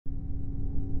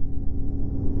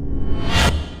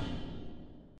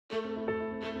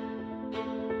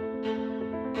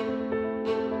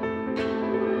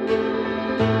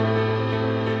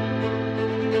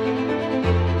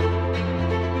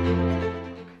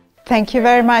Thank you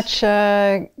very much,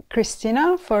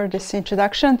 Christina, for this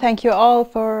introduction. Thank you all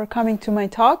for coming to my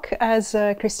talk. As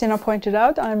Christina pointed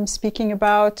out, I'm speaking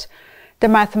about the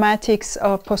mathematics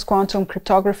of post-quantum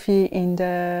cryptography in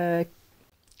the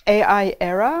AI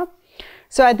era.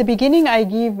 So at the beginning, I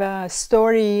give a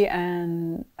story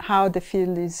and how the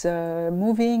field is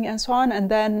moving and so on. And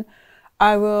then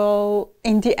I will,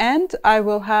 in the end, I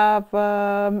will have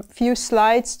a few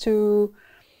slides to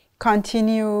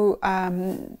continue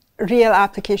real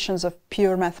applications of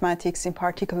pure mathematics, in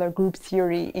particular group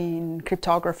theory in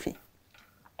cryptography.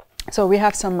 So we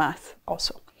have some math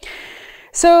also.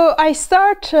 So I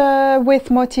start with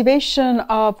motivation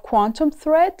of quantum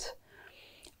threat.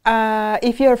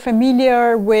 If you're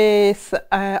familiar with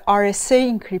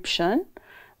RSA encryption,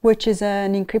 which is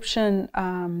an encryption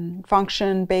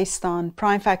function based on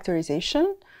prime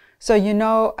factorization. So you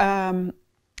know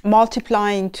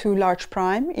multiplying two large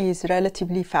prime is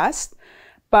relatively fast.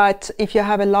 But if you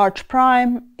have a large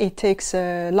prime, it takes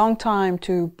a long time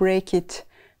to break it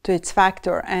to its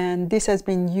factor. And this has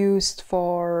been used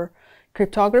for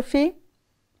cryptography.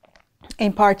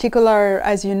 In particular,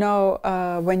 as you know,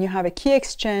 when you have a key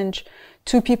exchange,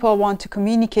 two people want to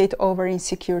communicate over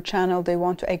insecure channel. They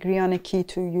want to agree on a key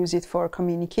to use it for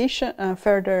communication,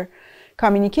 further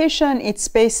communication. It's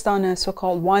based on a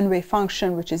so-called one-way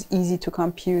function, which is easy to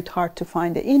compute, hard to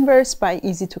find the inverse. By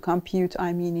easy to compute,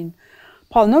 I mean in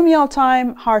polynomial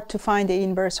time, hard to find the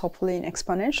inverse, hopefully in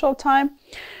exponential time.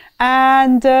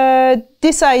 And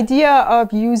this idea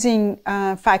of using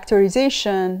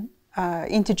factorization,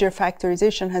 integer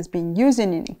factorization, has been used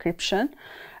in encryption.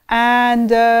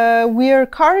 And we are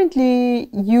currently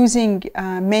using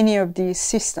many of these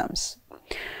systems.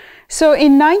 So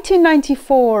in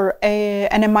 1994,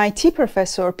 an MIT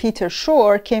professor, Peter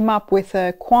Shor, came up with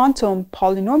a quantum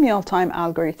polynomial time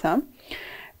algorithm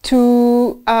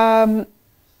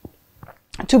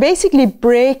to basically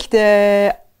break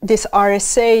this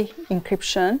RSA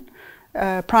encryption,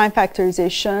 prime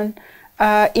factorization,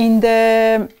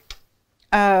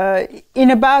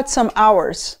 in about some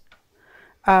hours,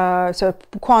 so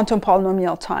quantum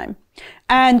polynomial time.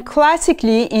 And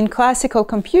classically, in classical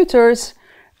computers,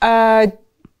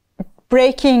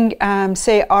 breaking,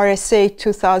 say, RSA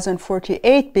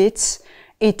 2048 bits,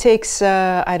 it takes,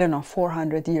 I don't know,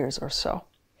 400 years or so.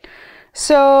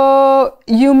 So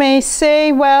you may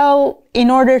say, well,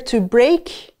 in order to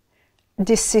break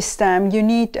this system, you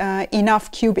need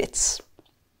enough qubits.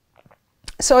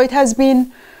 So it has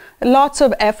been lots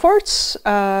of efforts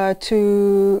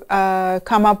to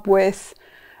come up with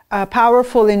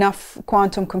powerful enough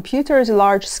quantum computers,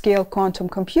 large-scale quantum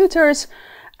computers.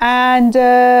 And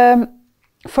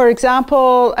for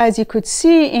example, as you could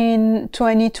see in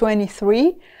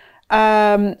 2023,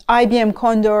 IBM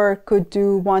Condor could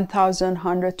do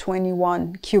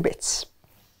 1,121 qubits.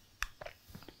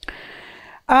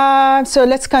 So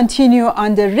let's continue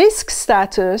on the risk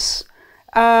status.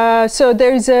 So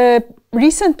there is a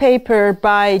recent paper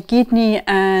by Gidney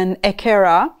and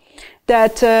Ekera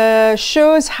that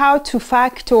shows how to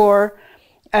factor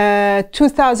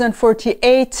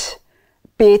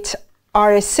 2048-bit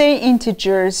RSA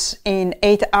integers in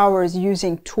 8 hours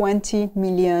using 20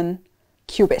 million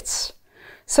qubits.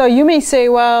 So you may say,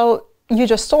 well, you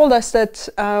just told us that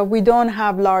we don't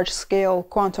have large-scale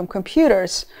quantum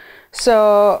computers.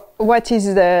 So what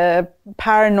is the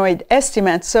paranoid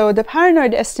estimate? So the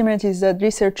paranoid estimate is that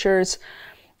researchers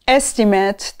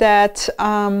estimate that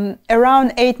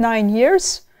around 8-9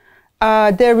 years,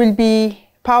 there will be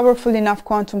powerful enough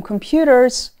quantum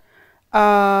computers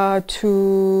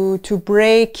to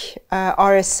break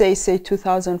RSA, say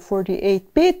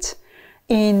 2048-bit,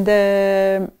 in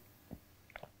the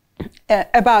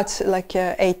about like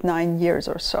 8-9 years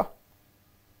or so.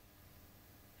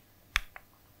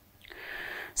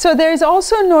 So there is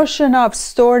also a notion of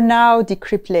store now,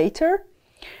 decrypt later.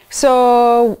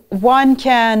 So one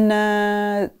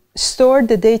can store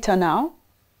the data now,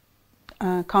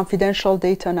 confidential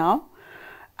data now,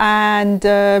 and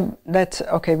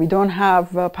okay, we don't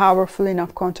have powerful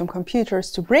enough quantum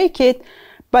computers to break it,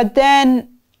 but then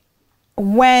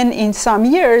when in some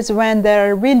years, when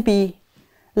there will be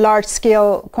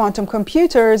large-scale quantum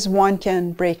computers, one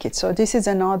can break it. So this is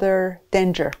another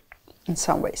danger in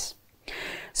some ways.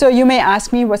 So you may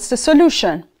ask me, what's the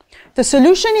solution? The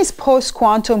solution is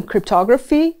post-quantum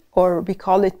cryptography, or we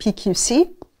call it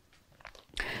PQC.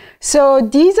 So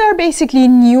these are basically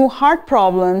new hard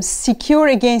problems secure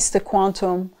against the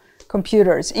quantum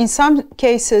computers. In some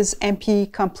cases,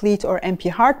 NP-complete or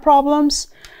NP-hard problems.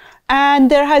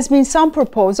 And there has been some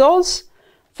proposals.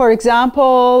 For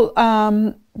example,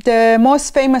 the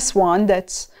most famous one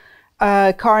that's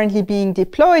currently being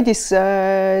deployed is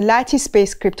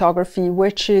lattice-based cryptography,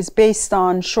 which is based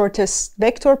on shortest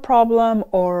vector problem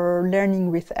or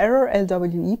learning with error,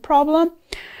 LWE problem.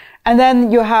 And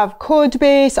then you have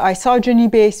code-based,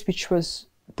 isogeny-based, which was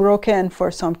broken for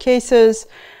some cases.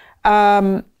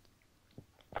 And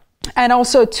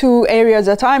also two areas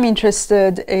that I'm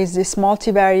interested is this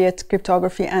multivariate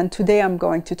cryptography. And today I'm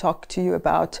going to talk to you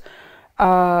about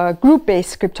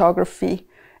group-based cryptography,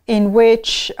 in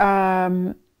which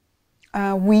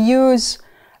we use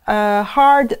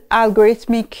hard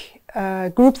algorithmic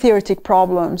group theoretic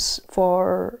problems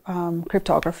for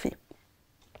cryptography.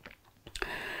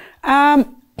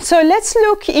 So let's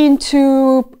look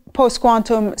into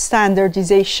post-quantum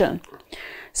standardization.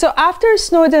 So after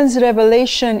Snowden's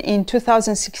revelation in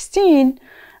 2016,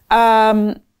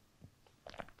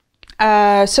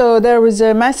 so there was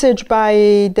a message by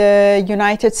the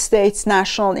United States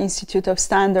National Institute of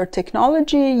Standard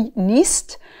Technology,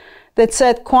 NIST, that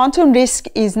said quantum risk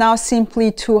is now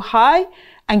simply too high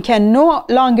and can no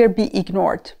longer be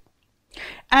ignored.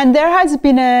 And there has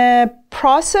been a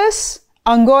process,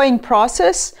 ongoing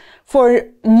process, for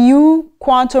new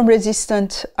quantum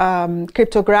resistant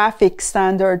cryptographic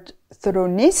standard through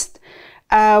NIST,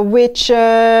 which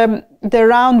the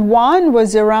round one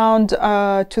was around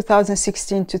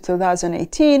 2016 to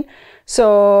 2018.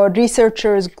 So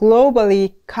researchers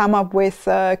globally come up with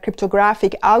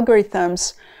cryptographic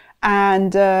algorithms,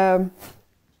 and and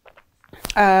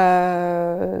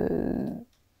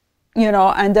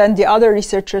then the other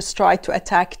researchers try to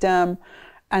attack them,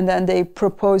 and then they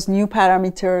propose new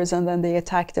parameters, and then they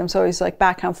attack them. So it's like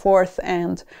back and forth,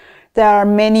 and there are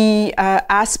many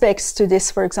aspects to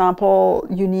this. For example,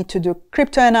 you need to do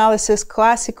cryptoanalysis,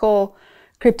 classical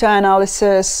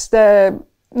cryptoanalysis,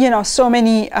 so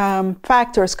many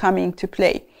factors coming to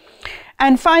play.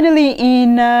 And finally,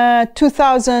 in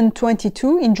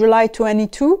 2022, in July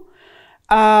 22,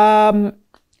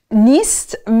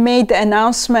 NIST made the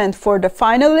announcement for the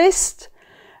finalists,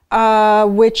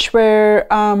 which were,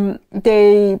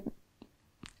 they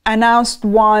announced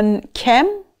one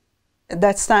KEM,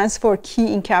 that stands for key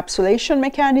encapsulation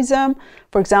mechanism.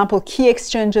 For example, key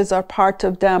exchanges are part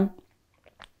of them.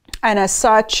 And as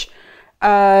such,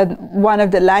 one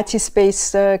of the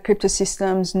lattice-based crypto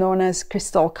systems known as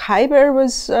Crystal Kyber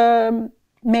was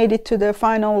made it to the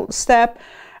final step.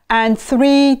 And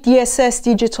 3 DSS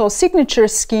digital signature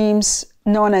schemes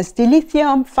known as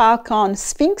Dilithium, Falcon,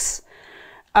 Sphinx,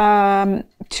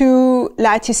 2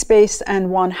 lattice-based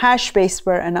and 1 hash-based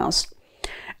were announced.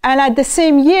 And at the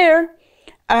same year,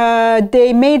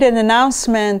 they made an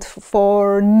announcement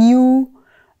for new,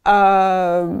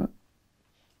 for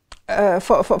a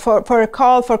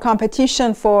call for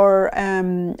competition for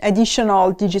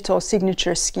additional digital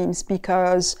signature schemes,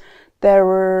 because they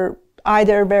were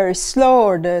either very slow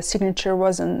or the signature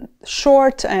wasn't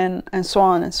short, and so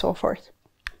on and so forth.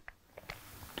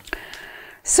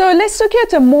 So let's look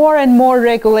at a more and more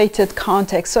regulated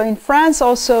context. So in France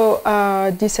also,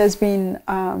 this has been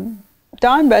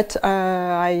done, but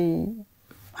I'm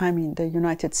in the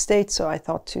United States, so I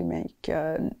thought to make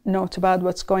a note about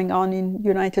what's going on in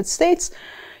United States.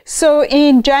 So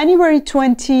in January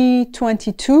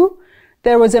 2022,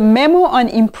 there was a memo on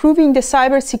improving the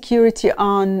cybersecurity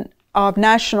of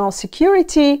national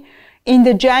security. In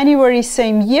the January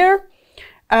same year,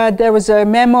 there was a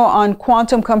memo on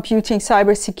Quantum Computing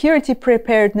Cybersecurity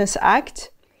Preparedness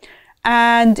Act.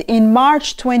 And in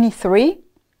March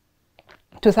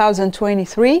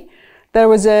 2023, there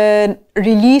was a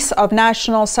release of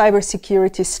National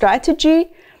Cybersecurity Strategy,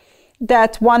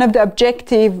 that one of the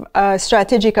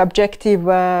strategic objective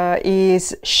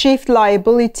is shift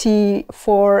liability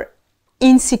for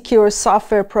insecure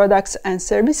software products and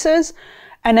services.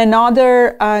 And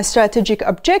another strategic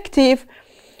objective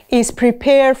is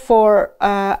prepare for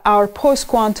our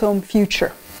post-quantum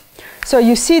future. So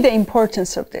you see the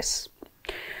importance of this.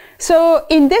 So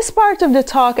in this part of the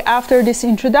talk, after this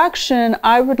introduction,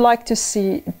 I would like to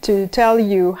tell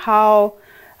you how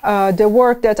the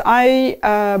work that I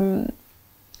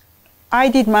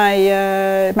did my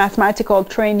mathematical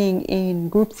training in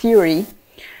group theory,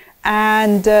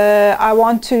 and I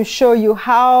want to show you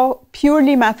how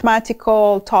purely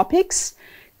mathematical topics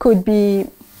could be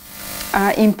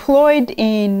employed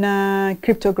in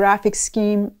cryptographic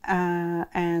scheme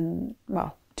and,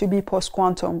 well, to be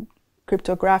post-quantum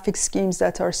cryptographic schemes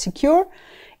that are secure,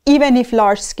 even if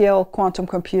large-scale quantum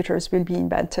computers will be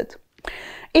invented.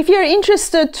 If you're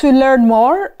interested to learn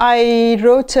more, I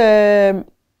wrote a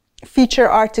feature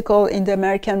article in the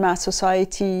American Math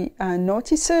Society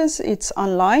notices. It's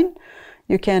online.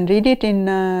 You can read it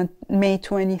in May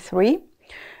 23.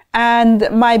 And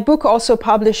my book also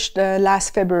published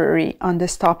last February on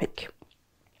this topic.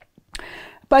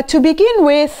 But to begin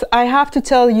with, I have to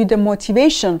tell you the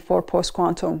motivation for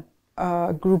post-quantum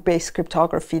group-based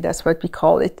cryptography. That's what we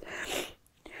call it.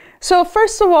 So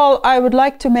first of all, I would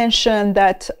like to mention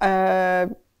that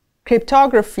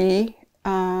cryptography,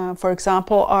 for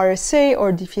example, RSA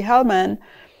or Diffie-Hellman,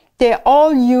 they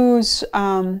all use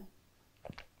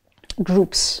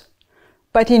groups,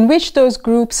 but in which those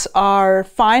groups are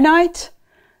finite,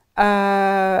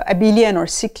 abelian or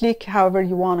cyclic, however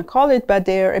you want to call it, but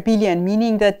they're abelian,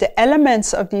 meaning that the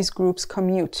elements of these groups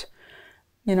commute.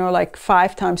 You know, like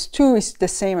 5 times 2 is the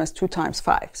same as 2 times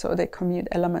 5, so they commute,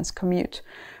 elements commute.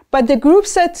 But the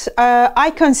groups that I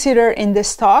consider in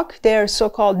this talk, they're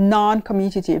so-called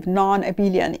non-commutative,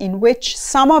 non-abelian, in which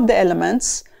some of the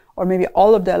elements, or maybe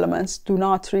all of the elements, do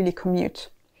not really commute.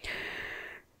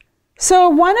 So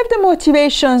one of the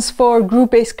motivations for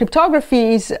group-based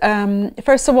cryptography is,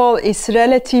 first of all, is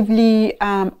relatively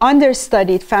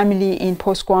understudied family in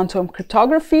post-quantum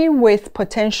cryptography with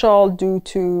potential due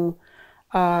to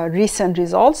recent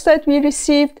results that we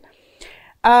received.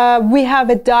 We have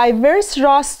a diverse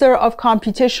roster of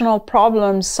computational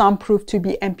problems, some prove to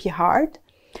be NP-hard.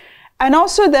 And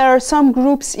also there are some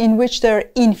groups in which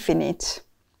they're infinite.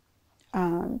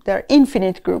 They're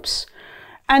infinite groups.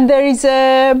 And there is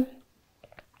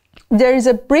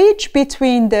a bridge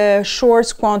between the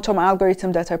Shor's quantum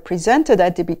algorithm that I presented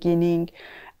at the beginning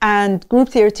and group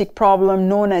theoretic problem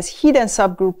known as hidden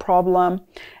subgroup problem.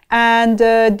 And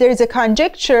there is a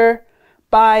conjecture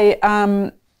by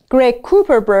Greg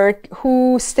Kuperberg,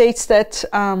 who states that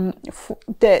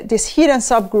this hidden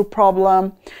subgroup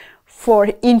problem for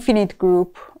infinite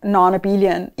group,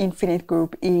 non-abelian infinite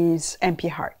group, is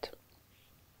NP-hard.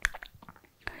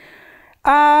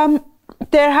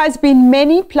 There has been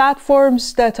many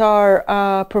platforms that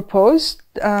are proposed.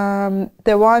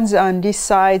 The ones on these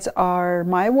sides are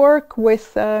my work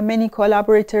with many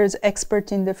collaborators,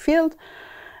 experts in the field.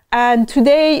 And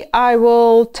today I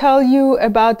will tell you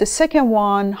about the second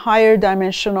one, higher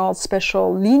dimensional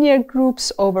special linear groups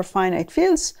over finite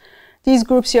fields. These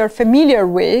groups you are familiar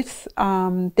with.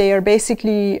 They are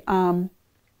basically n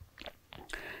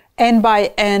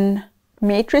by n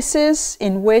matrices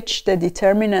in which the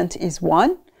determinant is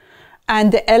 1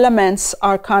 and the elements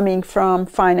are coming from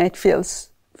finite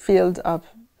fields, field of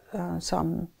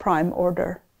some prime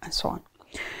order and so on.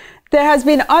 There has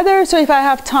been other, so if I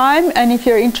have time and if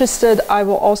you're interested, I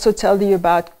will also tell you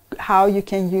about how you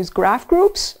can use graph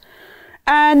groups.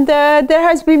 And there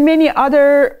has been many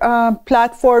other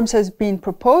platforms has been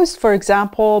proposed. For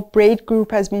example, braid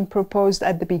group has been proposed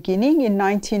at the beginning in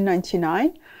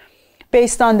 1999,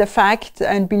 based on the fact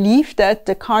and belief that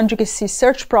the conjugacy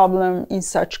search problem in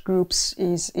such groups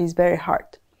is very hard.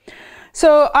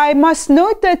 So I must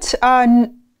note that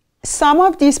some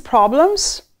of these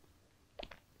problems,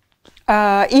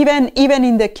 even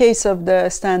in the case of the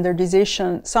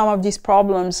standardization, some of these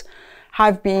problems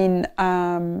have been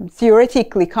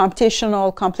theoretically,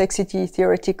 computational complexity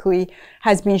theoretically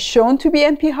has been shown to be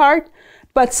NP-hard,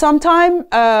 but sometimes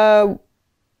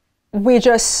we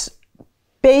just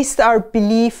based our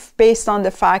belief based on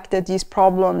the fact that these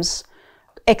problems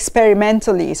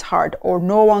experimentally is hard, or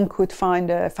no one could find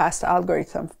a fast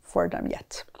algorithm for them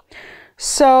yet.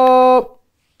 So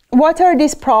what are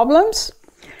these problems?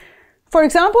 For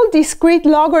example, discrete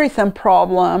logarithm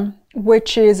problem,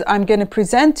 which is I'm going to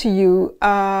present to you.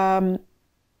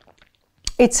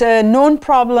 It's a known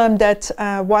problem that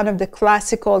one of the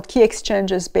classical key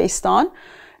exchanges based on,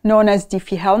 known as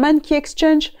Diffie-Hellman key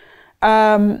exchange.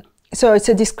 So it's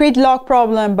a discrete log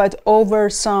problem, but over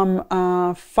some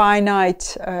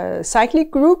finite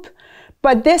cyclic group.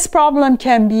 But this problem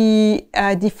can be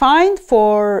defined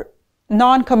for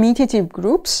non-commutative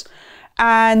groups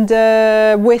and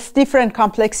with different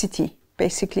complexity,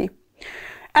 basically.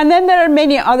 And then there are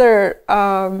many other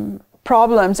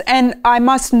problems. And I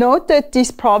must note that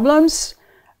these problems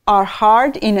are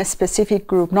hard in a specific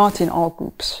group, not in all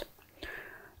groups.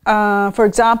 For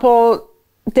example,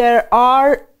 there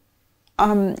are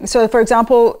so for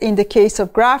example, in the case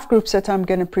of graph groups that I'm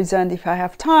going to present if I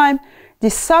have time, the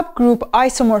subgroup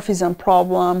isomorphism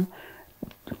problem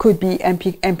could be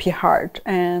NP-hard.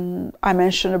 And I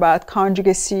mentioned about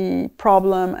conjugacy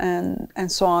problem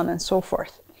and so on and so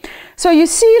forth. So you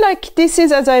see, like this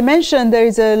is, as I mentioned, there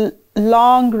is a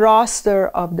long roster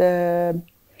of the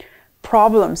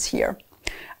problems here.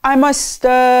 I must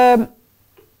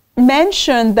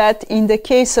mention that in the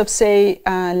case of, say,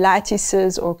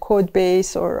 lattices or code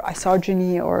base or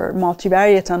isogeny or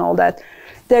multivariate and all that,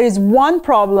 there is one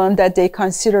problem that they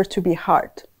consider to be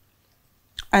hard.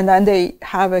 And then they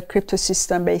have a crypto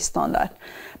system based on that.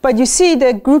 But you see,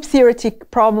 the group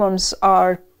theoretic problems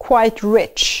are quite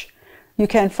rich. You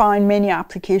can find many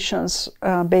applications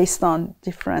based on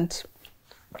different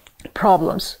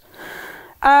problems.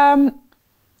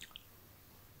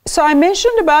 So I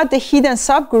mentioned about the hidden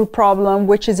subgroup problem,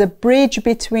 which is a bridge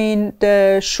between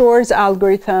the Shor's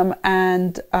algorithm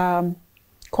and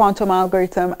quantum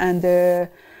algorithm and the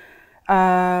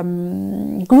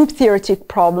group theoretic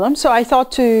problem. So I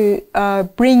thought to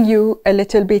bring you a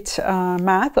little bit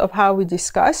math of how we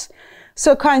discuss.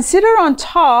 So consider on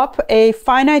top a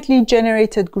finitely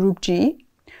generated group G,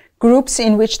 groups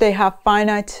in which they have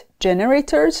finite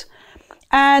generators,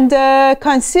 and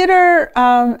consider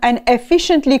an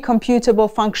efficiently computable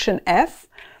function f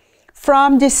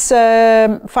from this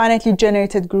finitely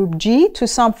generated group G to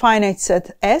some finite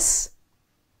set S,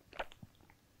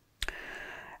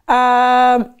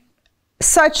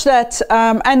 such that,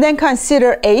 and then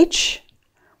consider H,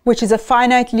 which is a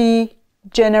finitely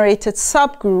generated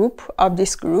subgroup of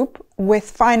this group with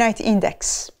finite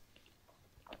index.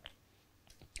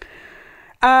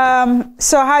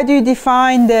 So how do you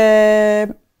define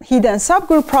the hidden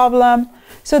subgroup problem?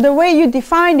 So the way you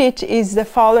define it is the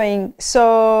following.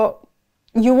 So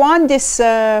you want this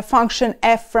function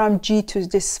f from G to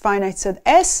this finite set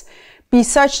S be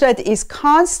such that it is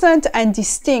constant and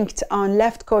distinct on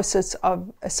left cosets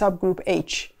of a subgroup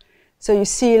H. So you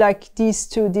see, like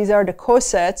these are the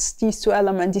cosets, these two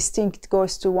elements, distinct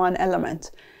goes to one element.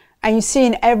 And you see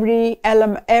in every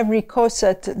element, every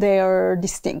coset, they are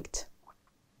distinct.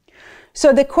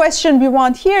 So the question we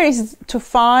want here is to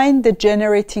find the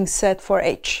generating set for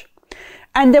H.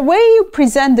 And the way you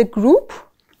present the group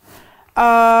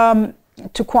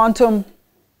to quantum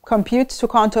compute, to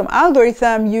quantum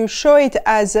algorithm, you show it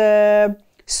as a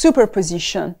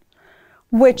superposition,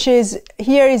 which is,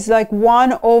 here is like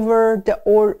 1 over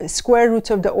the square root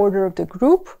of the order of the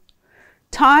group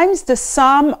times the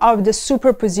sum of the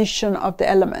superposition of the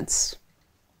elements.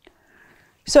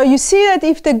 So you see that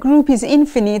if the group is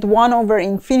infinite, 1 over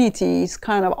infinity is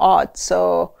kind of odd.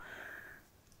 So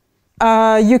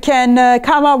you can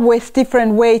come up with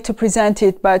different way to present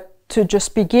it, but to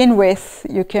just begin with,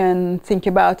 you can think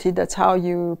about it. That's how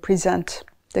you present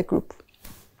the group.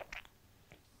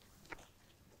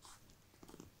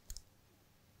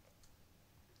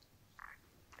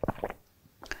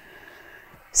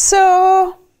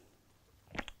 So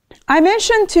I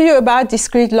mentioned to you about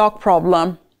discrete log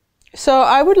problem. So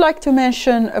I would like to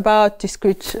mention about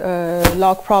discrete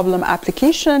log problem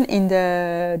application in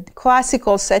the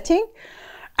classical setting,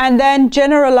 and then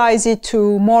generalize it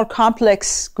to more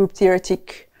complex group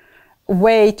theoretic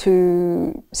way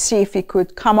to see if we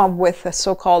could come up with a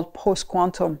so-called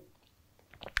post-quantum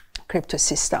crypto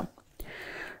system.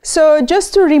 So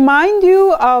just to remind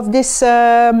you of this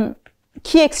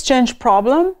key exchange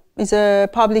problem, is a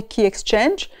public key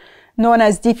exchange known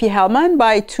as Diffie-Hellman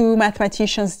by two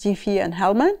mathematicians, Diffie and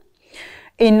Hellman,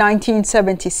 in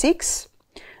 1976.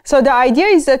 So the idea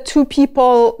is that two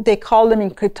people, they call them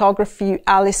in cryptography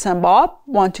Alice and Bob,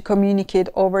 want to communicate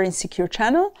over insecure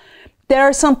channel. There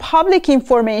are some public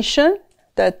information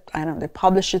that, I don't know, they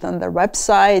publish it on their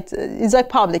website. It's like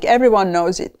public, everyone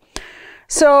knows it.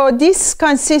 So this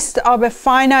consists of a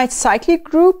finite cyclic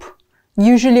group,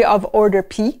 usually of order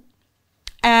P.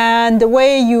 And the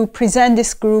way you present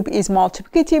this group is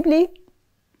multiplicatively.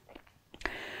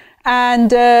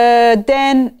 And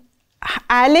then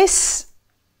Alice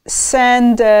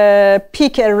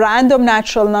pick a random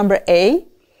natural number A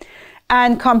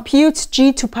and compute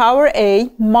G to power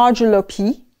A modulo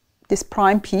P, this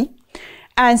prime P,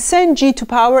 and send G to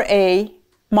power A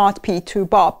mod P to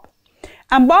Bob.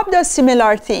 And Bob does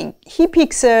similar thing. He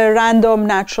picks a random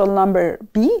natural number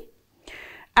B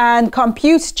and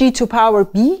computes G to power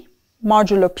B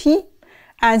modulo P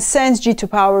and sends G to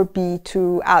power B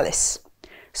to Alice.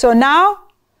 So now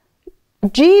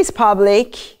G is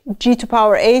public, G to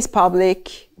power A is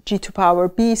public, G to power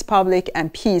B is public,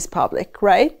 and P is public,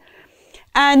 right?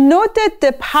 And note that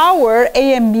the power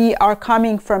A and B are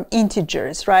coming from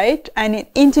integers, right? And in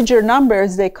integer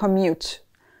numbers, they commute.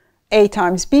 A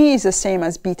times B is the same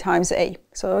as B times A,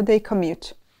 so they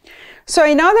commute. So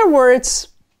in other words,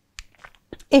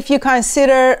 if you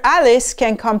consider Alice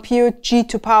can compute G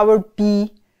to power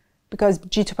B, because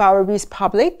G to power B is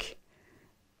public,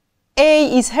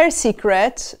 A is her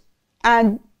secret,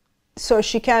 and so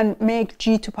she can make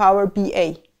G to power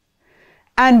BA.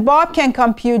 And Bob can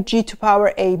compute G to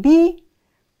power AB,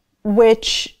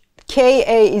 which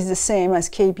KA is the same as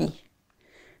KB.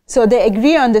 So they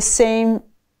agree on the same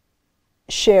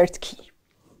shared key.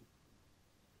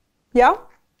 Yeah?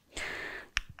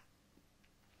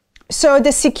 So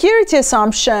the security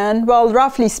assumption, well,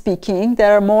 roughly speaking,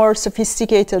 there are more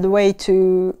sophisticated way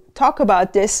to talk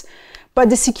about this, but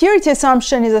the security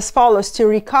assumption is as follows: to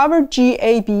recover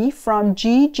GAB from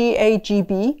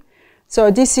GGAGB.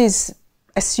 So this is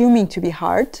assuming to be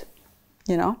hard,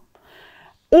 you know.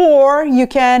 Or you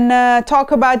can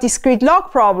talk about discrete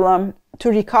log problem to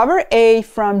recover A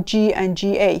from G and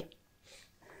GA.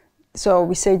 So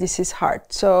we say this is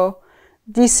hard. So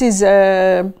this is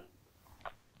a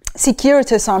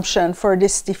security assumption for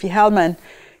this Diffie-Hellman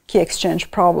key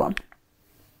exchange problem.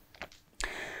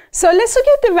 So let's look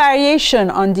at the variation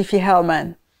on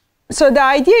Diffie-Hellman. So the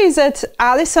idea is that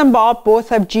Alice and Bob both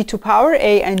have G to power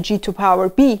A and G to power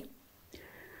B.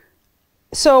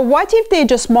 So what if they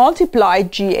just multiply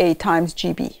GA times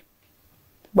GB?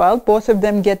 Well, both of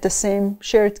them get the same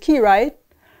shared key, right?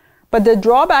 But the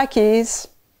drawback is,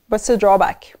 what's the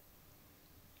drawback?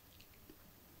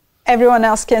 Everyone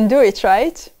else can do it,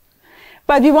 right?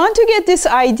 But we want to get this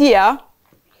idea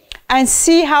and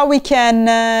see how we can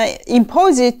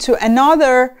impose it to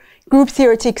another group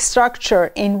theoretic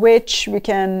structure in which we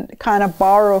can kind of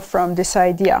borrow from this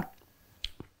idea.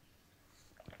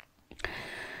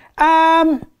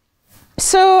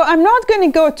 So I'm not going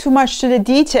to go too much to the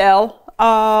detail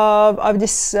of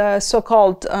this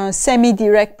so-called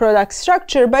semi-direct product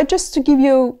structure, but just to give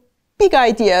you big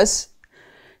ideas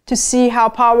to see how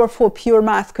powerful pure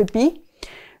math could be.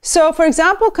 So for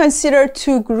example, consider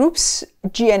two groups,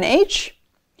 G and H,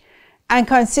 and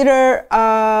consider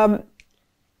odd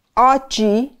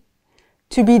G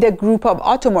to be the group of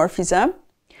automorphism,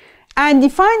 and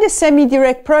define the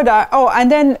semi-direct product, oh,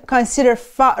 and then consider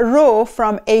rho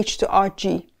from H to odd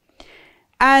G.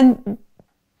 And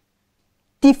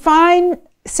define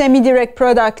semi-direct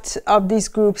product of these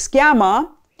groups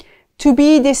gamma to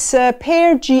be this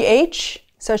pair GH,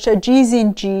 such that G is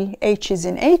in G, H is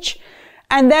in H,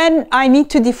 and then I need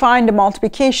to define the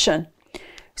multiplication.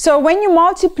 So when you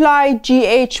multiply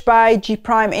GH by G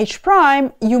prime H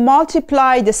prime, you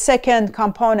multiply the second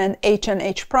component H and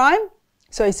H prime,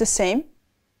 so it's the same.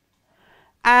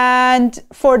 And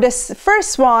for this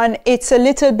first one, it's a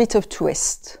little bit of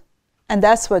twist, and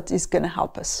that's what is going to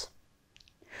help us.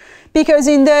 Because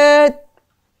in the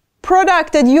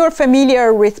product that you're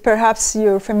familiar with, perhaps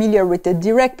you're familiar with the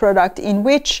direct product in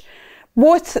which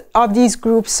both of these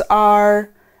groups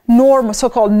are normal,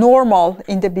 so-called normal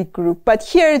in the big group. But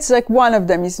here it's like one of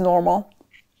them is normal.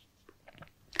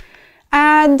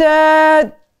 And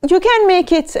you can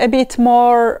make it a bit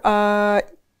more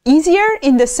easier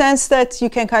in the sense that you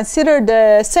can consider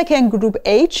the second group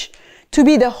H to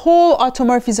be the whole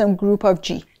automorphism group of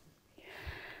G.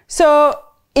 So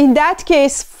in that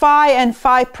case, phi and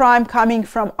phi prime coming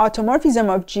from automorphism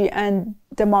of G, and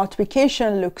the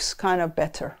multiplication looks kind of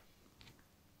better,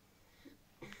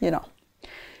 you know.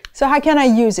 So how can I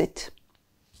use it?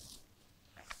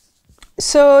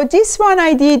 So this one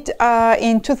I did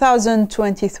in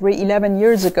 2023, 11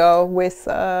 years ago, with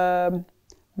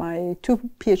my two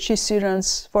PhD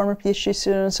students, former PhD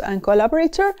students and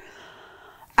collaborator.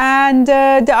 And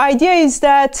the idea is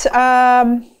that,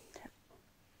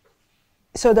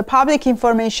 so the public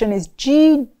information is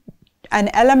G, an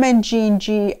element G in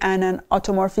G, and an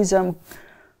automorphism,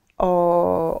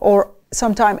 or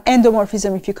sometimes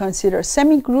endomorphism if you consider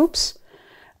semi-groups.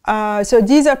 So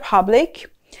these are public.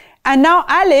 And now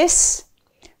Alice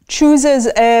chooses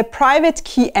a private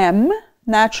key M,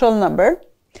 natural number,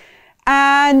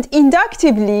 and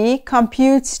inductively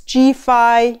computes G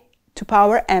phi to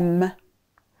power M,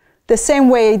 the same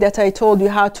way that I told you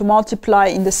how to multiply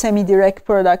in the semi-direct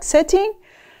product setting.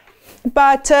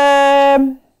 But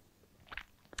so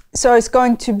it's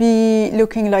going to be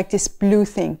looking like this blue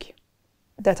thing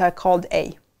that I called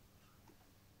A.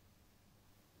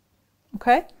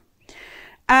 Okay?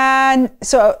 And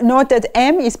so note that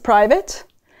M is private.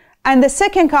 And the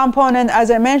second component,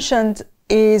 as I mentioned,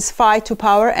 is phi to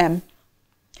power M.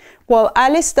 Well,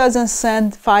 Alice doesn't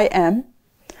send phi M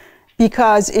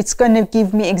because it's going to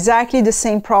give me exactly the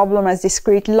same problem as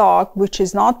discrete log, which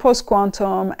is not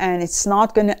post-quantum, and it's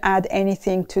not going to add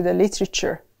anything to the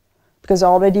literature because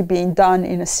already being done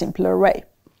in a simpler way.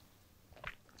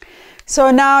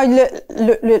 So now,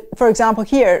 for example,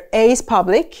 here, A is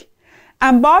public.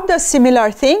 And Bob does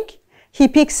similar thing. He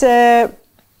picks a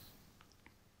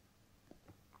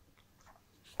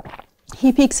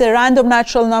random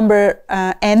natural number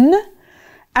n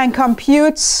and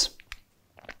computes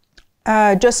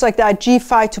just like that G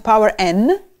phi to power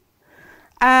n.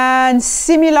 And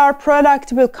similar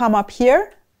product will come up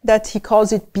here that he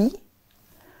calls it B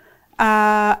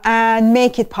and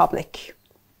make it public.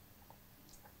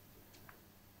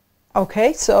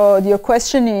 Okay, so your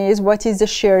question is, what is the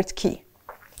shared key?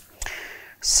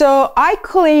 So I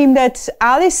claim that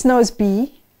Alice knows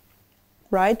B,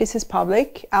 right? This is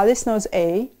public. Alice knows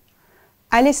A.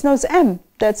 Alice knows M.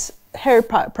 That's her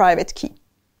private key.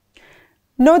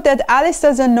 Note that Alice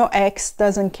doesn't know X,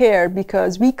 doesn't care,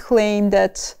 because we claim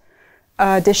that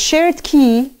the shared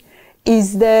key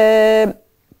is the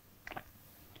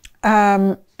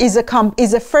is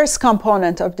the first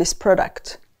component of this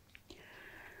product.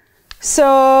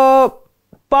 So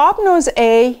Bob knows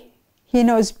A, he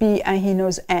knows B, and he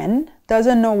knows N.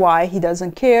 Doesn't know why, he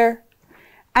doesn't care.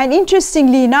 And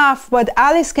interestingly enough, what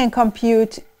Alice can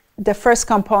compute, the first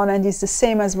component, is the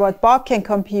same as what Bob can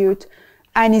compute,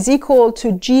 and is equal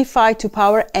to G phi to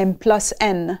power M plus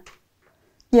N.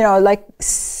 You know, like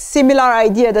similar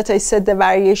idea that I said the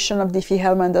variation of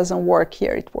Diffie-Hellman doesn't work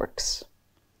here, it works.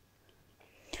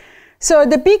 So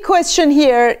the big question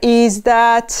here is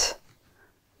that,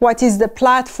 what is the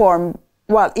platform?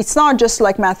 Well, it's not just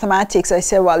like mathematics. I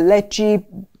say, well, let G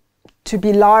to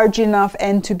be large enough,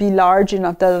 N to be large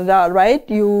enough, right?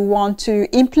 You want to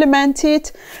implement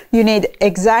it. You need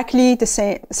exactly the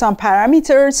same, some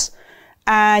parameters,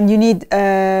 and you need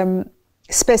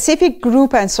specific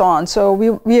group and so on. So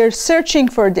we are searching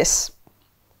for this.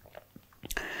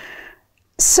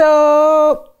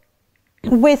 So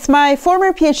with my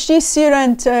former PhD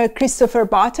student, Christopher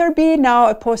Batterby, now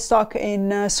a postdoc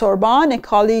in Sorbonne, a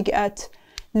colleague at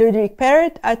Ludwig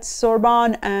Perret at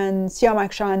Sorbonne, and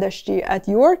Siamak Shahandashti at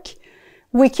York,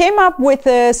 we came up with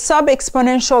a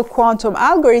sub-exponential quantum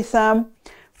algorithm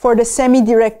for the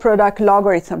semi-direct product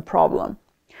logarithm problem.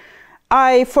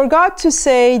 I forgot to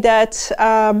say that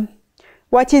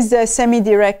what is the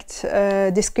semi-direct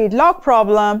discrete log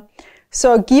problem?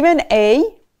 So given A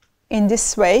in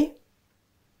this way,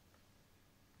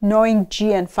 knowing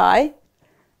G and phi,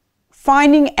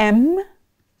 finding M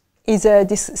is a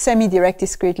semi-direct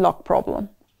discrete log problem.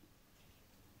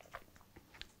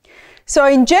 So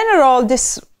in general,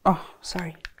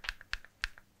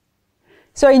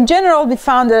 So in general, we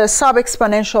found a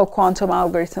sub-exponential quantum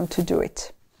algorithm to do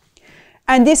it.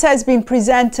 And this has been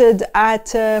presented at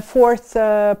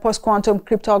 4th Post-Quantum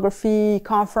Cryptography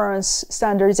Conference,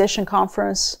 Standardization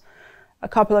Conference, a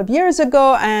couple of years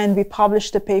ago, and we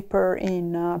published a paper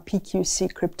in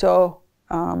PQC Crypto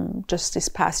just this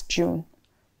past June.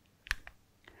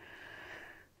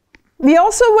 We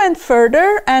also went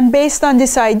further, and based on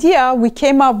this idea, we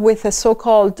came up with a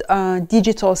so-called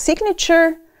digital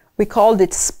signature. We called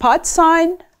it SPUD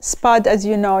sign. SPUD, as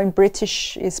you know, in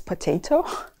British is potato.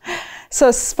 So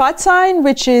SPUD sign,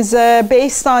 which is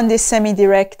based on this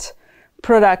semi-direct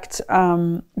product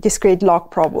discrete log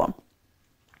problem.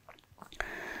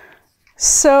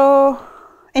 So,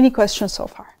 any questions so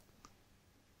far?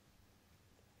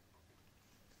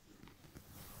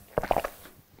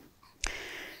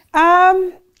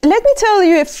 Let me tell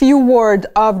you a few words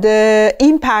of the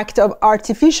impact of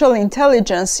artificial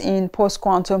intelligence in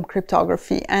post-quantum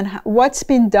cryptography and what's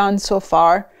been done so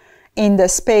far in the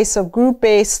space of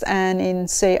group-based and in,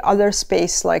 say, other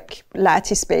space like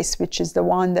lattice-based, which is the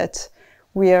one that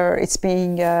it's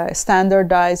being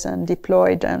standardized and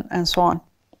deployed and so on.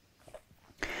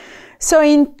 So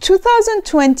in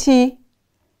 2020,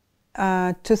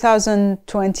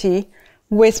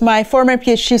 with my former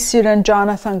PhD student,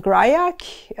 Jonathan Grajak,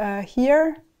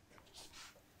 here,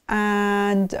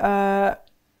 and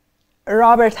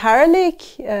Robert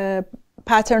Haralick,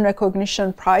 pattern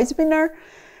recognition prize winner,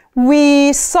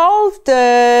 we solved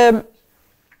the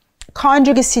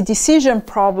conjugacy decision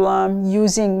problem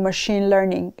using machine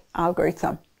learning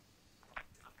algorithm.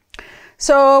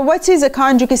 So what is a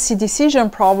conjugacy decision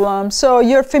problem? So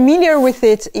you're familiar with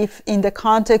it if in the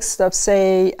context of,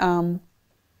 say,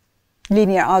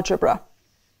 linear algebra,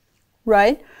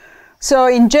 right? So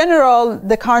in general,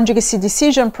 the conjugacy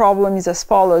decision problem is as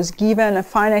follows. Given a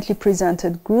finitely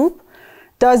presented group,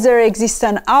 does there exist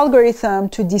an algorithm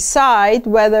to decide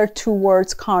whether two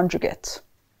words conjugate?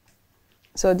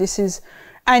 So this is,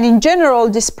 and in general,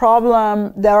 this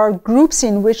problem, there are groups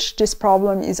in which this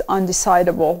problem is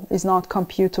undecidable, is not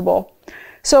computable.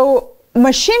 So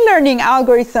machine learning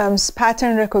algorithms,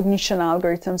 pattern recognition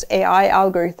algorithms, AI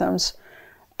algorithms,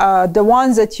 the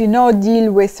ones that you know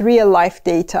deal with real life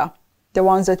data, the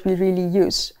ones that we really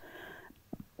use.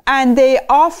 And they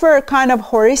offer kind of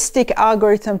heuristic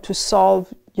algorithm to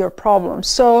solve your problem.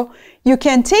 So you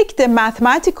can take the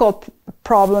mathematical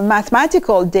problem,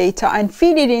 mathematical data, and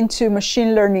feed it into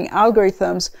machine learning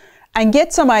algorithms and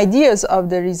get some ideas of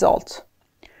the result.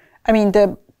 I mean,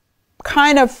 the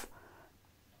kind of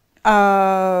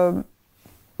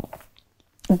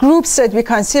groups that we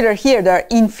consider here, they're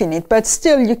infinite, but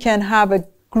still you can have a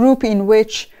group in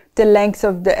which the length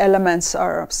of the elements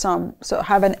are of some, so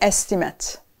have an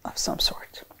estimate of some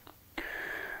sort.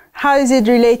 How is it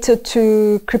related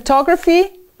to cryptography?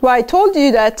 Well,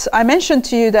 I mentioned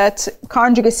to you that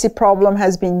conjugacy problem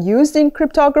has been used in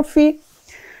cryptography.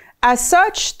 As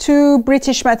such, two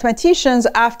British mathematicians,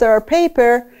 after our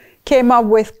paper, came up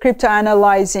with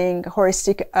crypto-analyzing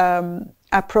heuristic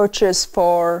approaches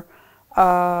for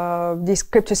this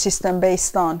crypto system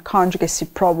based on conjugacy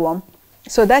problem.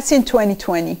 So that's in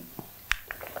 2020.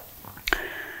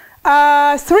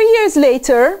 3 years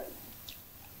later,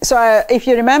 so if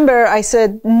you remember, I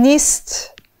said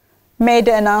NIST made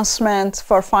the announcement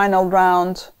for final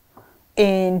round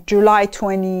in July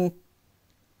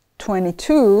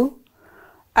 2022,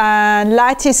 and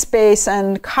lattice space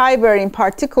and Kyber in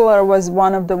particular was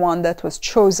one of the one that was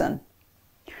chosen.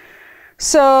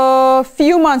 So a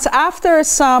few months after,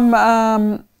 some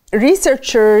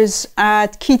researchers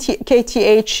at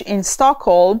KTH in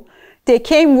Stockholm, they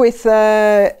came with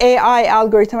AI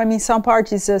algorithm. I mean, some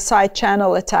part is a side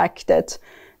channel attack that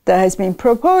has been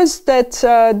proposed. That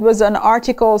was an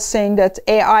article saying that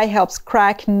AI helps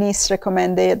crack NIST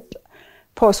recommended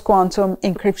post-quantum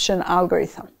encryption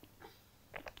algorithm.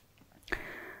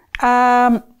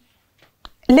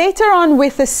 Later on,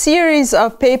 with a series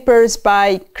of papers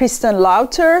by Kristen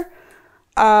Lauter,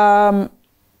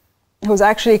 who's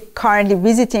actually currently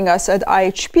visiting us at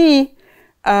IHP,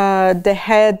 the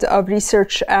head of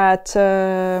research at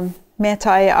Meta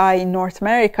AI in North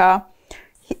America,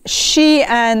 she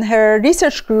and her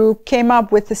research group came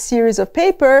up with a series of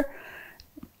papers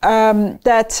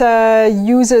that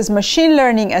uses machine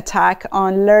learning attack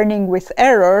on learning with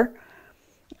error.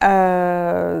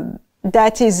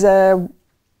 That is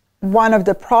one of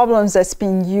the problems that's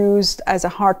being used as a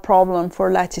hard problem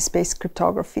for lattice-based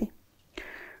cryptography.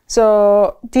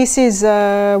 So this is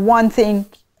one thing,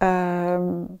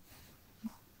 one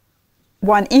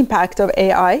impact of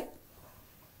AI.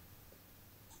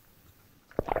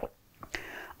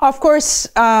 Of course,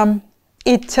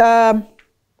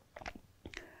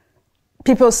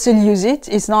 people still use it.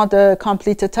 It's not a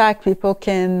complete attack. People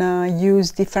can use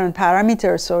different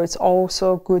parameters, so it's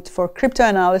also good for crypto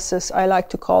analysis. I like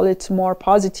to call it more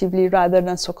positively rather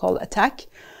than so-called attack.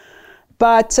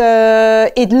 But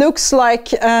it looks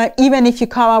like even if you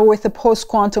come up with a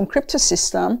post-quantum crypto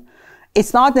system,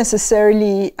 it's not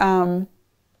necessarily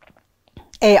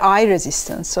AI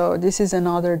resistant. So this is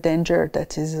another danger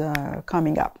that is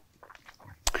coming up.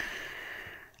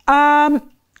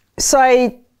 So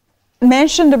I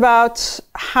mentioned about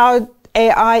how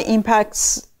AI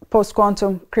impacts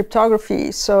post-quantum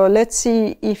cryptography. So let's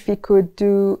see if we could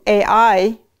do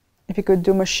AI, if we could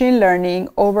do machine learning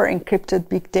over encrypted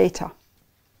big data,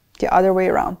 the other way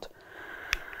around.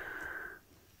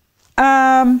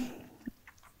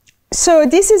 So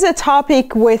this is a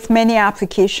topic with many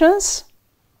applications.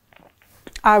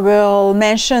 I will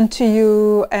mention to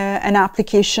you an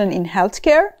application in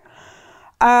healthcare.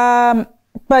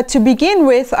 But to begin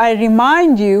with, I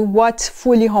remind you what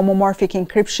fully homomorphic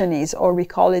encryption is, or we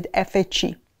call it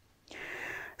FHE.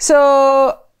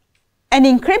 So an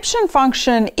encryption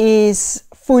function is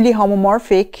fully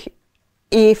homomorphic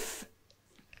if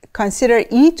consider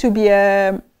E to be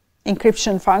an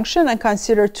encryption function and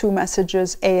consider two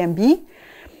messages A and B.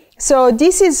 So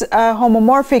this is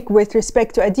homomorphic with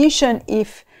respect to addition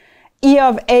if E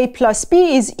of A plus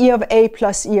B is E of A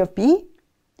plus E of B.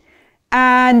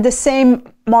 And the same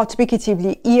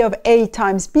multiplicatively, E of A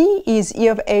times B is E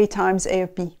of A times A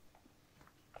of B.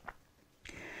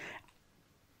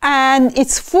 And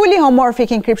it's fully homomorphic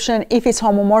encryption if it's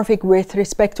homomorphic with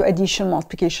respect to addition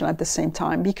multiplication at the same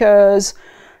time. Because,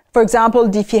 for example,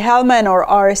 Diffie-Hellman or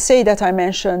RSA that I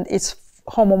mentioned, it's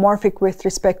homomorphic with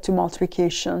respect to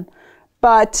multiplication.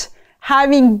 But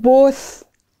having both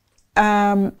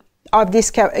of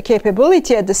this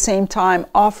capability at the same time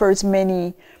offers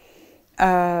many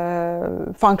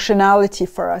functionality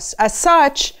for us. As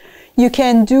such, you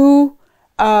can do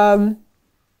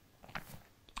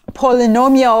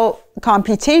polynomial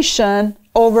computation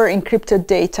over encrypted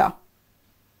data.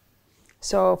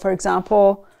 So, for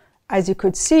example, as you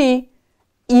could see,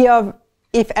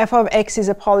 if f of x is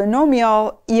a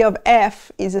polynomial, E of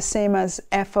f is the same as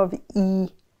f of E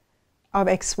of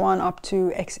x1 up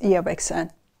to E of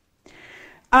xn.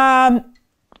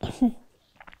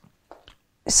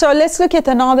 So let's look at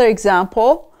another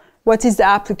example. What is the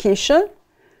application?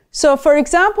 So for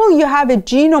example, you have a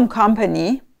genome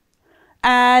company,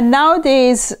 and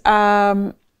nowadays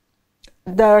there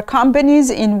are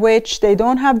companies in which they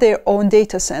don't have their own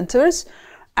data centers,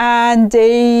 and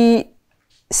they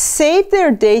save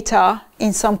their data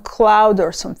in some cloud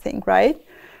or something, right?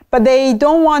 but they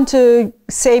don't want to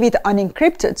save it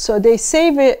unencrypted. So they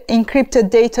save an encrypted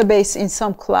database in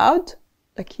some cloud,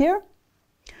 like here.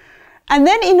 And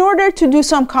then in order to do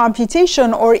some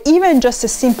computation or even just a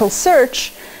simple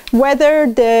search, whether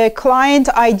the client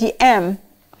IDM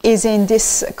is in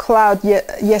this cloud,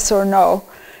 yes or no,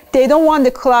 they don't want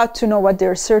the cloud to know what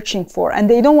they're searching for. And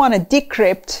they don't want to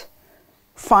decrypt,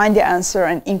 find the answer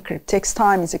and encrypt. It takes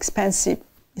time, it's expensive.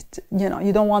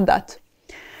 You don't want that.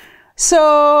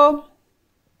 So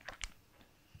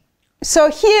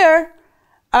here,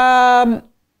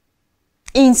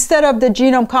 instead of the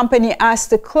genome company ask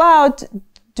the cloud,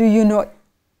 do you know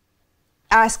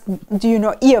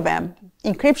E of M,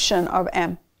 encryption of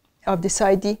M, of this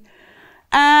ID?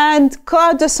 And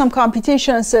cloud does some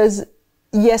computation and says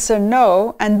yes or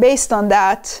no, and based on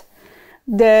that,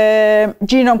 the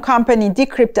genome company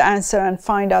decrypt the answer and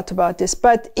find out about this.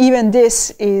 But even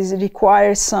this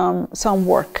requires some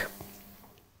work.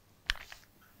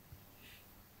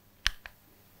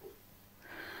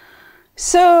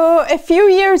 So a few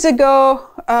years ago,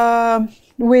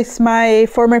 with my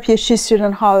former PhD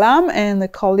student Halam and a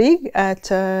colleague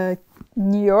at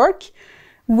New York,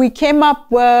 we came up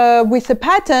with a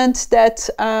patent that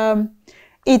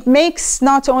it makes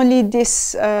not only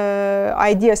this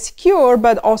idea secure,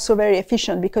 but also very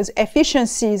efficient, because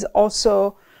efficiency is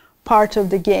also part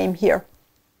of the game here.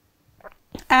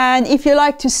 And if you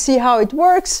like to see how it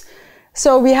works,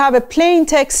 so we have a plain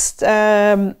text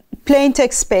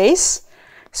space.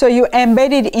 So you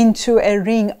embed it into a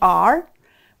ring R,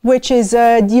 which is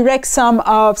a direct sum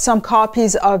of some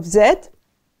copies of ZP.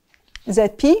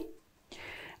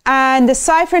 And the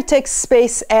ciphertext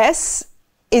space S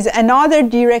is another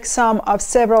direct sum of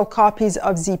several copies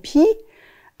of ZP.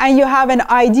 And you have an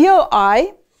ideal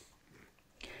I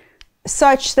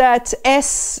such that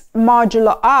S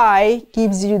modulo I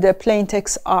gives you the plain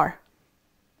text R.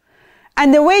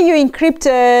 And the way you encrypt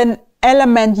an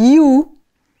element U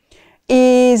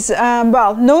is,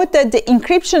 well, note that the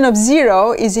encryption of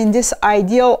 0 is in this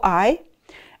ideal I,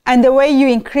 and the way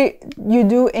you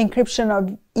do encryption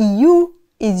of EU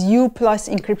is U plus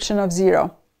encryption of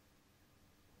 0.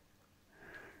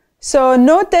 So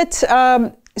note that,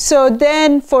 so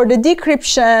then for the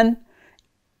decryption,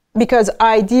 because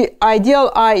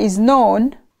ideal I is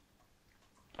known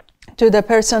to the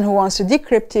person who wants to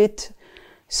decrypt it,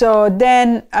 so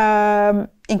then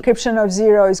encryption of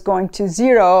 0 is going to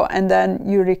 0, and then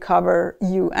you recover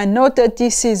U. And note that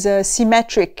this is a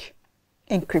symmetric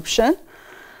encryption.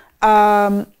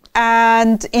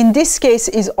 And in this case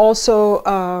is also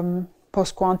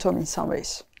post-quantum in some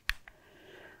ways.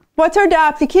 What are the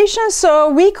applications? So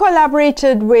we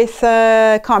collaborated with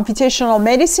a computational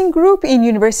medicine group in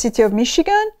University of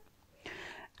Michigan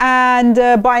and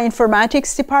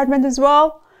bioinformatics department as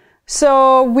well.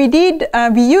 So we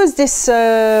used this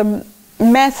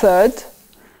method.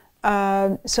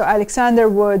 So Alexander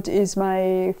Wood is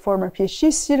my former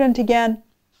PhD student again.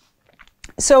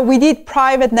 So we did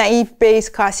private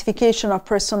naive-based classification of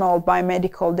personal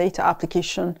biomedical data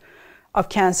application of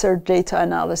cancer data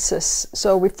analysis.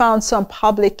 So we found some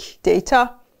public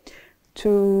data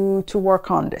to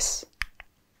work on this.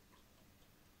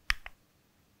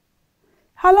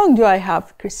 How long do I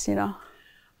have, Christina?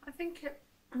 I think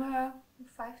 5-10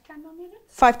 more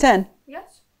minutes. 5-10?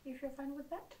 Yes, if you're fine with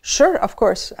that. Sure, of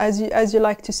course, as you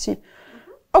like to see.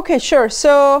 Okay, sure.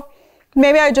 So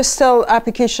maybe I just tell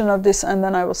application of this and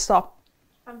then I will stop.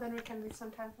 And then we can leave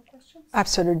some time for questions.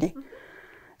 Absolutely.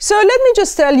 So let me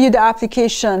just tell you the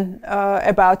application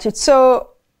about it.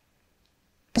 So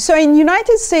in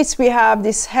United States, we have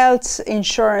this Health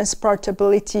Insurance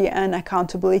Portability and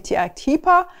Accountability Act,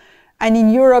 HIPAA, and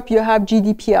in Europe, you have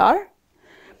GDPR.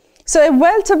 So a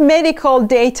wealth of medical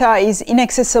data is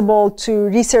inaccessible to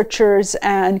researchers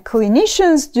and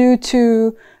clinicians due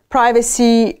to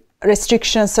privacy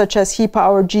restrictions such as HIPAA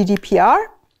or GDPR.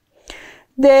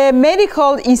 The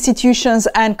medical institutions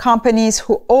and companies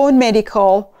who own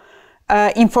medical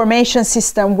information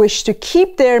system wish to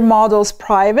keep their models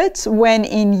private when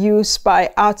in use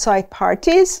by outside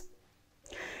parties.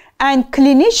 And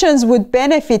clinicians would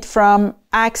benefit from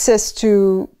access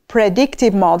to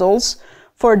predictive models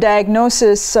for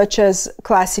diagnosis such as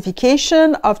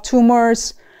classification of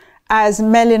tumors as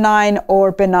malign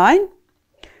or benign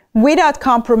without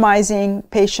compromising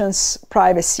patients'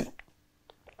 privacy.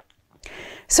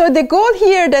 So the goal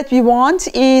here that we want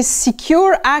is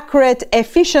secure, accurate,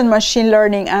 efficient machine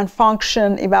learning and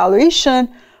function evaluation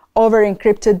over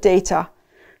encrypted data.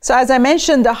 So as I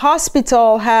mentioned, the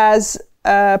hospital has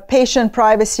patient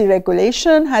privacy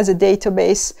regulation, has a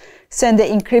database, send the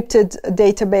encrypted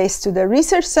database to the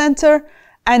research center,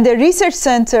 And the research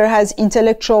center has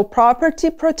intellectual property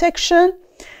protection.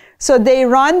 So they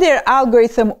run their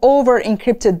algorithm over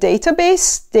encrypted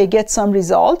database. They get some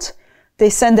result. They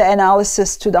send the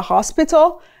analysis to the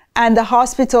hospital, and the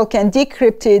hospital can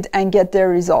decrypt it and get their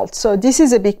results. So this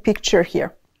is a big picture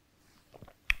here.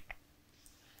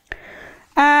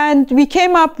 And we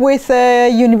came up with a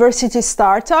university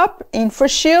startup,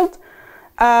 InfoShield,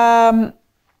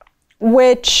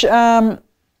 which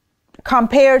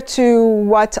compared to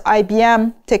what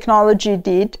IBM technology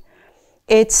did,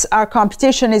 our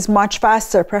computation is much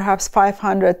faster, perhaps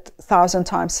 500,000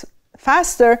 times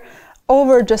faster,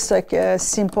 over just like a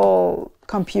simple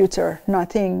computer,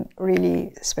 nothing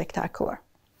really spectacular.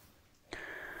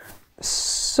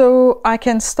 So I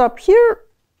can stop here,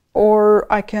 or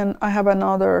I have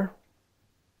another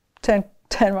 10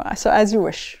 minutes, so as you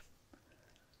wish.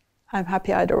 I'm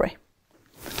happy either way.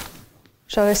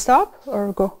 Shall I stop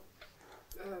or go?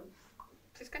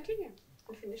 Please continue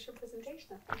and finish your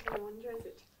presentation. I think everyone enjoys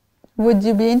it. Would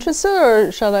you be interested,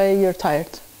 or shall I? You're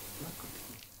tired.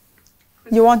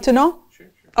 You want to know? Sure.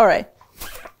 All right.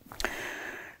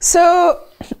 So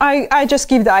I just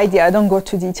give the idea. I don't go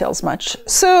to details much.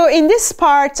 So in this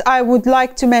part, I would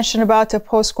like to mention about the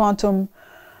post-quantum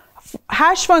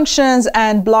hash functions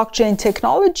and blockchain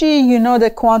technology. You know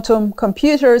that quantum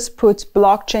computers put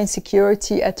blockchain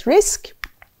security at risk.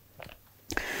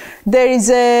 There is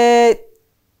a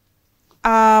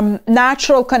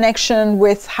natural connection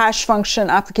with hash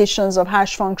function, applications of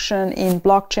hash function in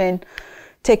blockchain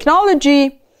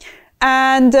technology.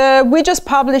 And we just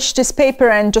published this paper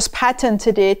and just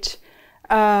patented it.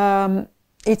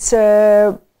 It's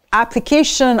an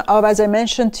application of, as I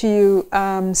mentioned to you,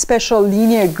 special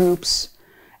linear groups,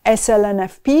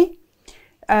 SLNFP.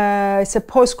 It's a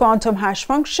post-quantum hash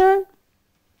function.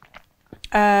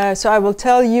 So I will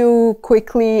tell you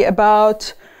quickly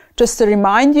about, just to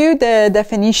remind you, the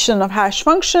definition of hash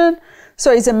function.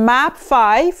 So it's a map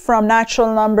phi from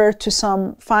natural number to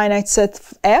some finite set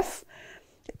f,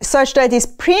 such that it's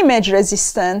pre-merge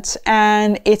resistant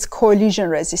and it's collision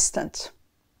resistant.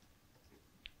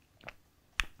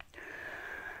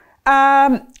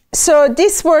 So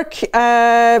this work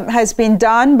has been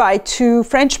done by two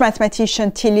French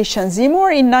mathematicians, Tillich and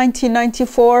Zemmour, in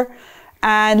 1994,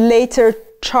 and later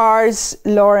Charles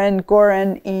Laurent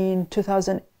Goren in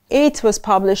 2008 was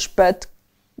published, but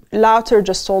Lauter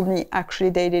just told me actually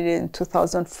they did it in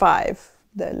 2005,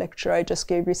 the lecture I just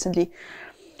gave recently.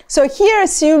 So here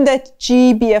assume that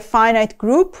G be a finite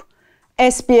group,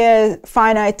 S be a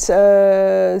finite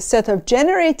set of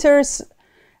generators,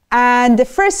 and the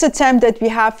first attempt that we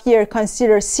have here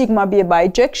consider sigma be a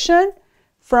bijection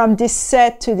from this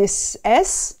set to this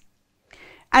S.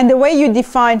 And the way you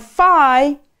define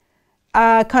phi,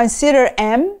 consider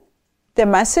M, the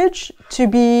message, to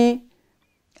be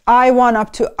I1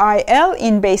 up to IL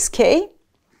in base K,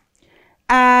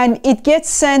 and it gets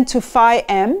sent to phi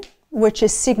M, which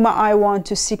is sigma I1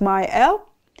 to sigma IL.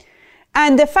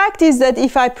 And the fact is that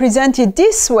if I present it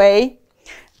this way,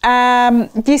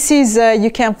 this is,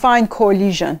 you can find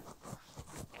collision.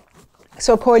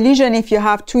 So collision, if you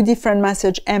have two different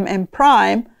message M and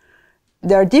prime,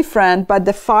 they're different, but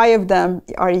the phi of them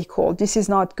are equal. This is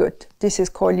not good. This is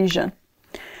collision.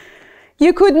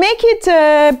 You could make it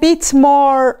a bit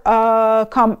more,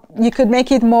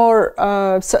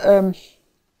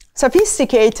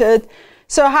 sophisticated.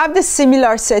 So have the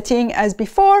similar setting as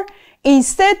before.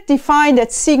 Instead, define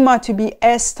that sigma to be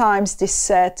S times this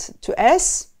set to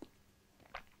S.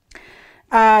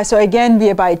 So again, be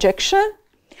a bijection.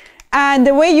 And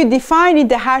the way you define it,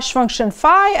 the hash function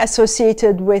phi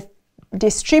associated with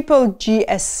this triple G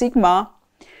S sigma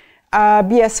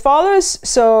be as follows.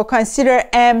 So consider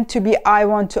M to be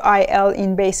I1 to IL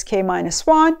in base K minus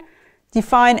 1.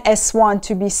 Define S1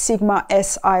 to be sigma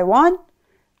S I1.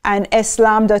 And S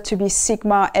lambda to be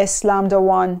sigma S lambda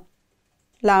 1,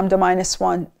 lambda minus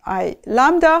 1 I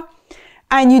lambda.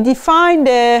 And you define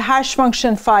the hash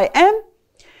function phi M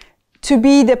to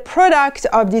be the product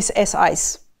of these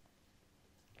SIs.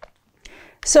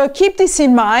 So keep this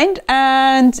in mind,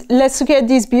 and let's look at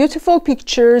these beautiful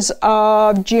pictures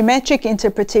of geometric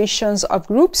interpretations of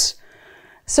groups.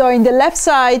 So in the left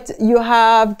side, you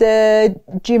have the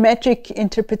geometric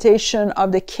interpretation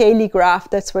of the Cayley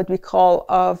graph. That's what we call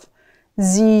of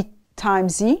Z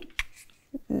times Z,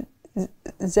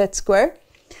 Z squared.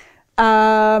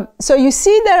 So you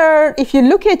see there, if you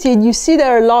look at it, you see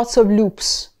there are lots of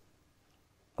loops.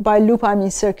 By loop, I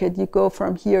mean circuit. You go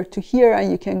from here to here,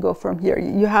 and you can go from here.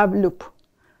 You have loop.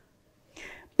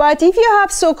 But if you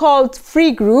have so-called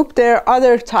free group, there are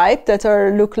other type that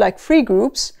look like free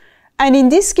groups. And in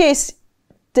this case,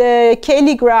 the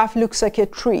Cayley graph looks like a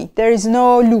tree. There is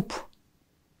no loop.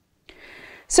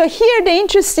 So here the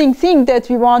interesting thing that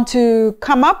we want to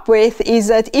come up with is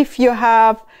that if you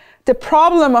have the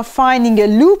problem of finding a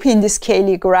loop in this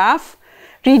Cayley graph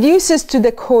reduces to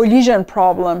the collision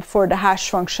problem for the hash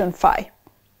function phi.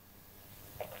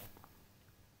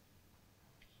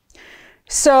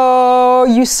 So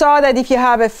you saw that if you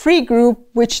have a free group,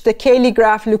 which the Cayley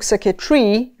graph looks like a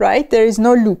tree, right? There is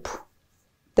no loop.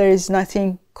 There is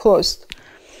nothing closed.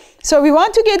 So we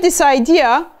want to get this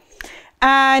idea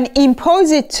and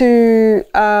impose it to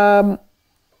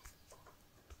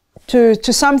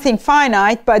something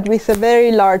finite, but with a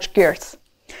very large girth.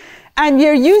 And we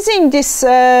are using this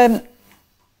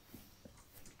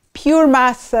pure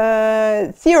math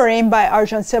theorem by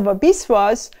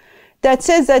Argentsev-Biswas that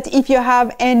says that if you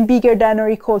have n bigger than or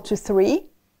equal to 3,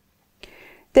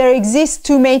 there exist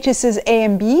two matrices A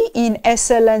and B in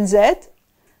SL and Z.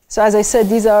 So as I said,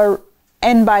 these are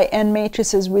n by n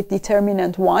matrices with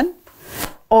determinant 1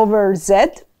 over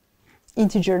Z,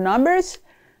 integer numbers,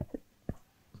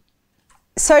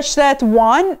 such that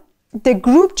 1, the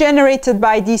group generated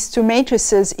by these two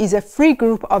matrices is a free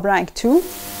group of rank 2.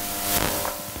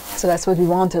 So that's what we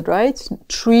wanted, right?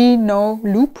 Tree, no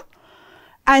loop.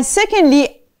 And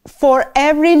secondly, for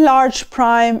every large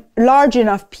prime large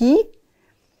enough P,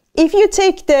 if you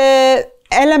take the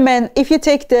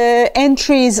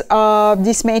entries of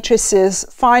these matrices,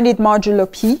 find it modulo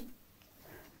P,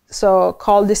 so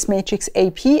call this matrix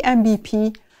AP and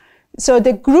BP. So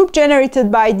the group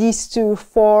generated by these two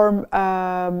form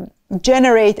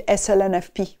generate SL and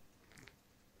FP.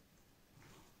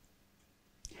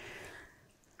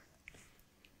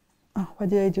 Oh, what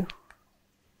did I do?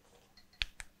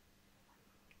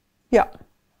 Yeah.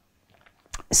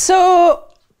 So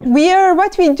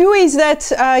what we do is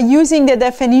that using the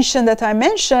definition that I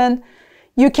mentioned,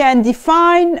 you can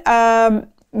define,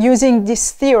 using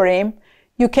this theorem,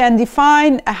 you can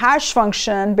define a hash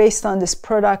function based on this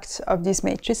product of these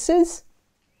matrices.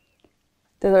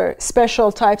 There are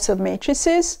special types of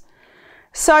matrices,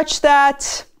 such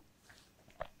that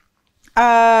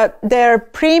they're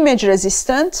pre-image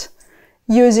resistant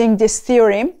using this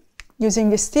theorem. Using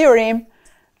this theorem,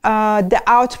 the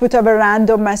output of a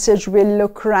random message will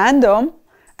look random,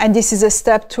 and this is a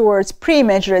step towards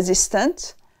pre-image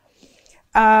resistant.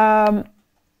 And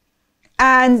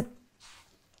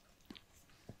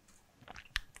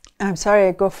I'm sorry,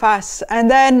 I go fast. And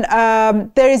then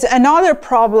there is another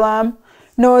problem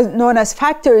known as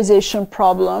factorization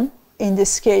problem in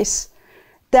this case,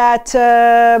 that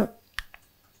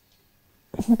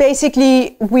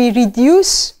basically we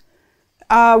reduce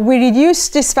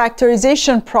this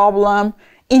factorization problem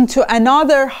into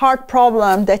another hard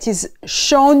problem that is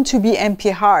shown to be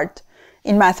NP hard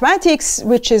in mathematics,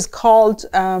 which is called,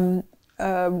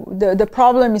 the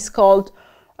problem is called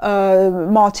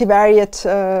multivariate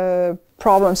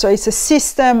problem. So it's a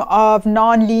system of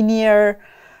nonlinear,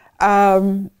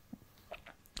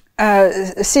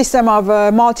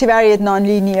 multivariate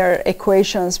nonlinear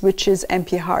equations, which is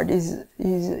NP hard, is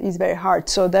very hard.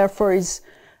 So therefore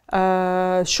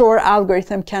Shor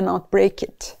algorithm cannot break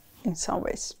it in some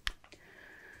ways.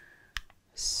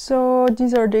 So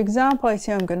these are the examples. I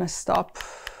think I'm going to stop.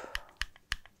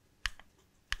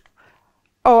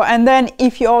 Oh, and then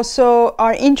if you also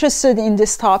are interested in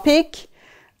this topic,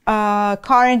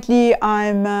 currently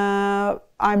I'm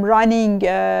running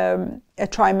a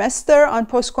trimester on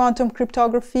post-quantum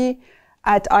cryptography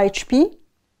at IHP.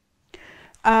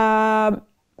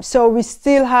 So we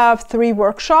still have 3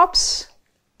 workshops.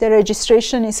 The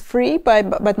registration is free,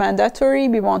 but mandatory.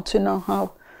 We want to know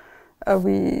how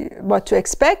what to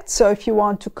expect. So if you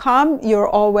want to come, you're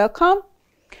all welcome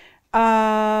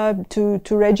to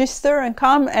register and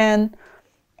come. And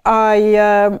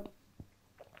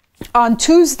on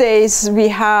Tuesdays we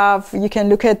have, you can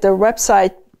look at the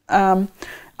website.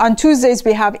 On Tuesdays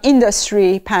we have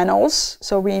industry panels.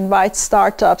 So we invite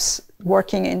startups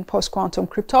working in post-quantum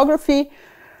cryptography.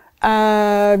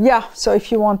 Yeah, so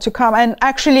if you want to come, and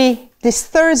actually this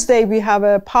Thursday we have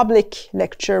a public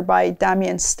lecture by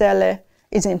Damien Stelle,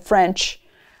 is in French,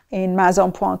 in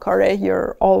Maison Poincaré.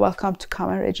 You're all welcome to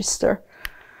come and register.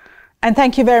 And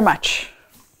thank you very much.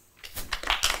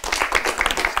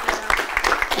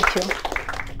 Thank you.